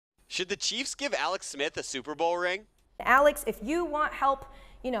Should the Chiefs give Alex Smith a Super Bowl ring? Alex, if you want help,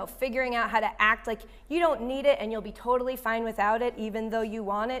 figuring out how to act like you don't need it and you'll be totally fine without it, even though you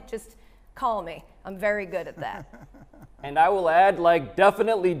want it, just call me. I'm very good at that. And I will add,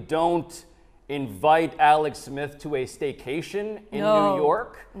 definitely don't invite Alex Smith to a staycation in New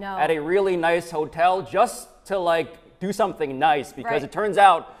York at a really nice hotel just to do something nice, because it turns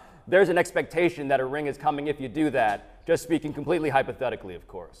out there's an expectation that a ring is coming if you do that. Just speaking completely hypothetically, of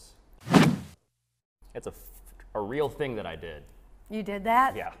course. It's a real thing that I did. You did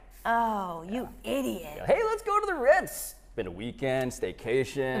that? Yeah. Oh, you idiot. Yeah. Hey, let's go to the Ritz. Been a weekend,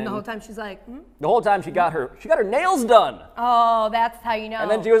 staycation. And the whole time she's like, The whole time she got her nails done. Oh, that's how you know. And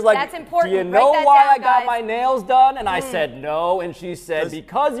then she was like, that's important. Do you know why I got guys. my nails done? And I said no, and she said,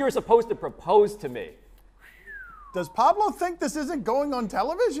 because you were supposed to propose to me. Does Pablo think this isn't going on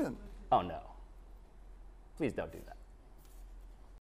television? Oh no. Please don't do that.